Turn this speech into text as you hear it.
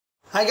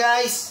Hi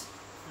guys.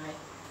 Hi.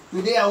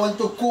 Today I want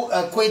to cook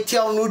a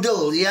Kueyteow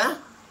noodle, yeah?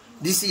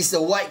 This is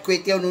a white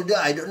Kueyteow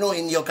noodle. I don't know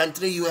in your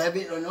country you have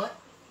it or not.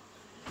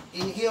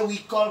 In here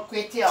we call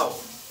Kueyteow.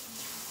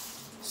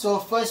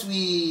 So first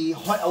we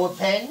hot our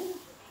pan.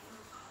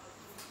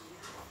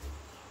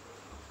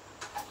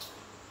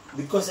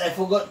 Because I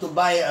forgot to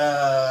buy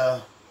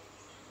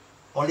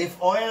olive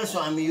oil,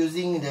 so I'm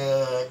using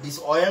this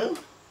oil.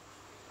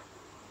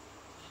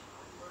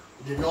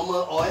 The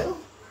normal oil.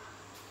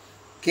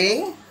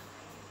 Okay.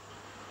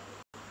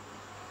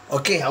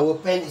 Okay, our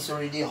pan is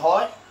already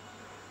hot.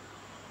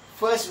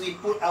 First, we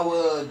put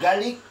our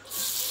garlic.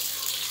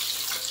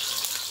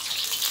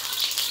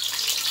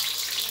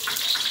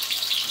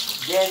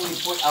 Then we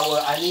put our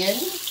onion.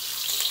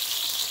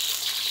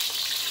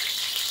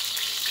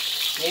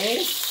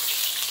 Okay.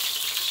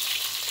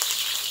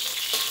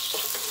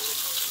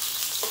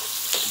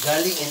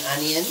 Garlic and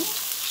onion.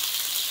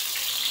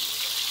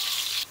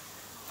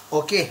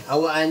 Okay,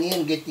 our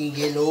onion getting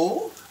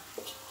yellow.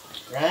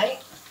 Right?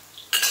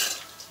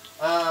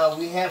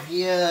 We have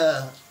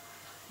here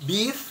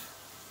beef.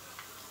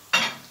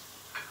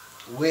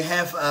 We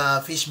have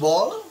fish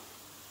ball.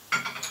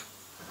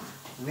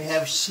 We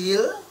have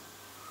shell.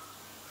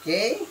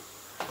 Okay.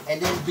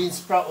 And then bean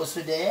sprout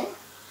also there.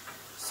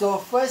 So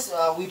first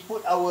we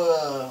put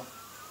our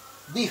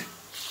beef.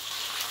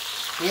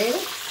 Okay.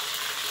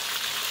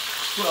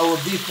 Put our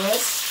beef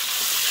first.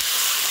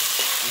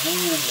 Ooh,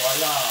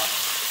 voila.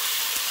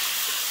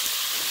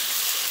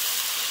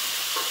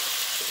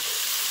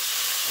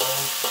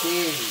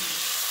 Okay.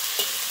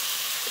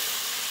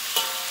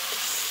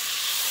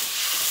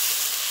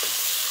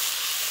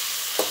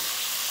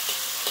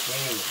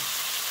 Okay.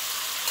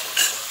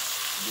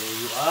 There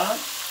you are.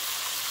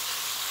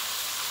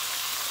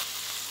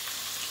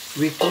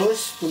 We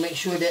close to make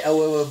sure that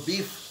our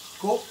beef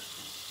cook.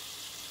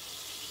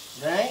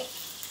 Right?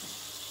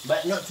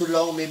 But not too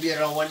long, maybe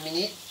around 1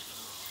 minute.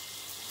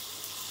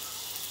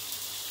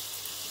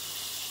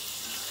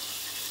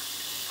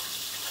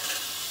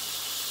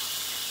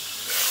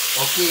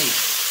 Okay.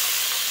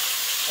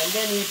 And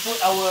then we put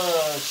our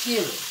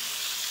shell.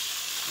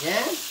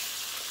 Yeah?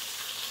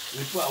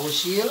 We put our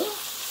shell.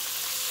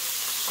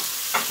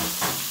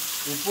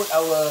 We put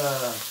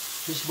our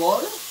fish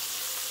ball.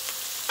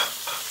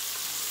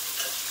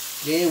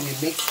 Okay, we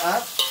mix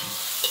up.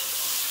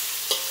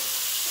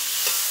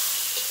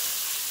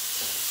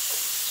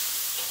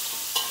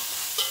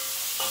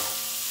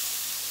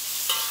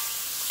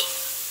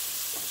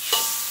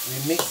 We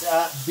mix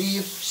up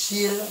beef,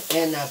 shell,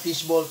 and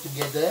fish ball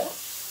together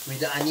with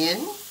the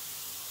onion.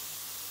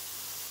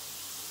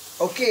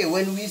 Okay,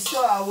 when we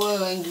saw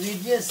our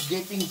ingredients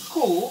getting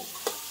cooked,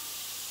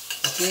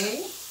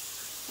 okay,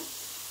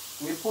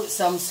 we put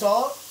some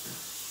salt.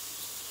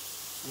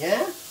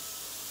 Yeah.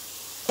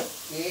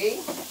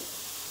 Okay.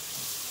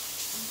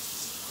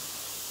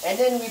 And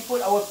then we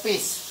put our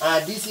paste.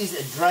 This is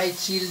a dry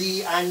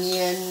chili,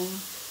 onion,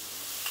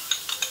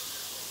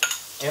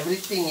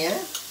 everything, yeah.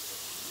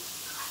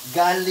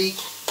 Garlic,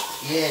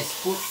 yes,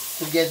 put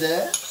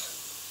together.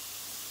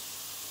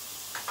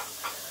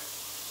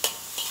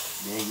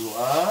 There you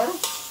are.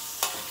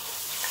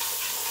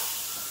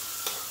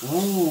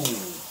 Ooh,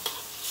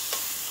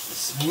 the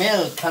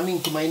smell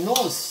coming to my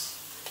nose.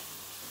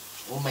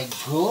 Oh my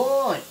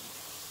God.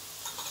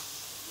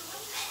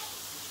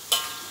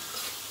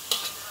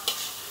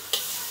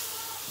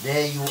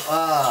 There you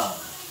are.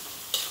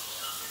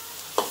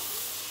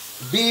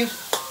 Beef,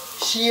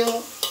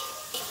 shell,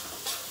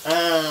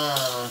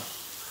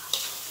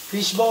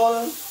 fish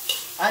ball,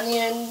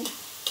 onion,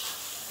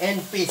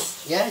 and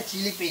paste. Yeah,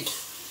 chili paste.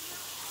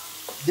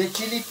 The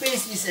chili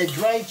paste is a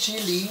dry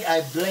chili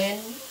I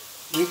blend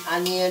with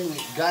onion,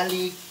 with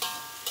garlic,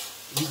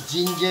 with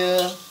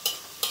ginger.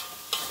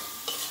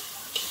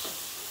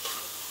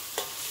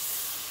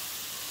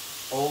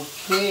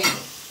 Okay.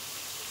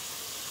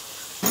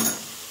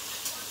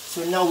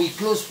 So now we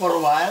close for a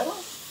while.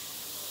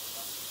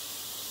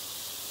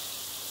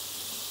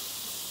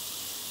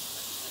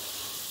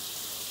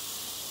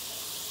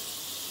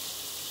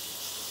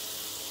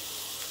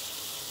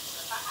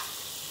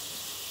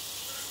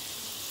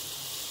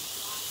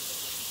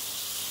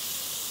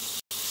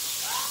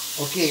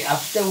 Okay,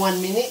 after 1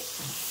 minute,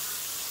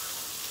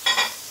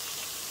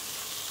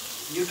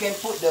 you can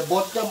put the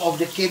bottom of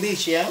the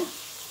cabbage here,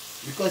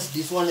 because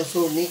this one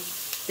also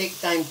take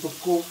time to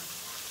cook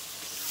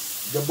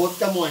the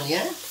bottom one,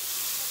 yeah.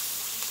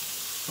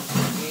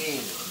 Okay,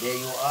 there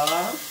you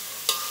are.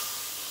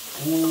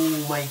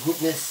 Oh my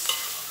goodness.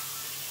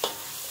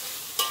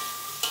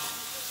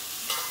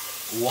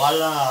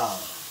 Voila.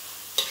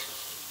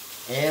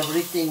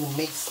 Everything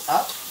mixed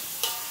up.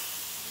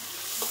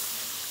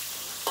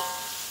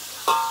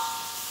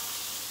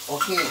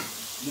 Okay,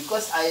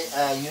 because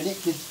you need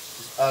to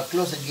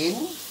close again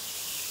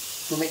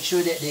to make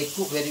sure that they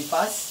cook very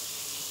fast.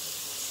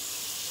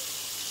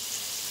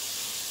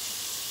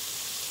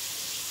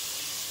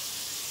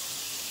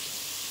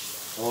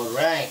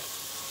 Alright.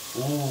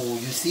 Ooh,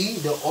 you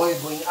see the oil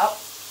going up,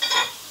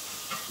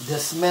 the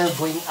smell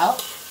going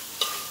up.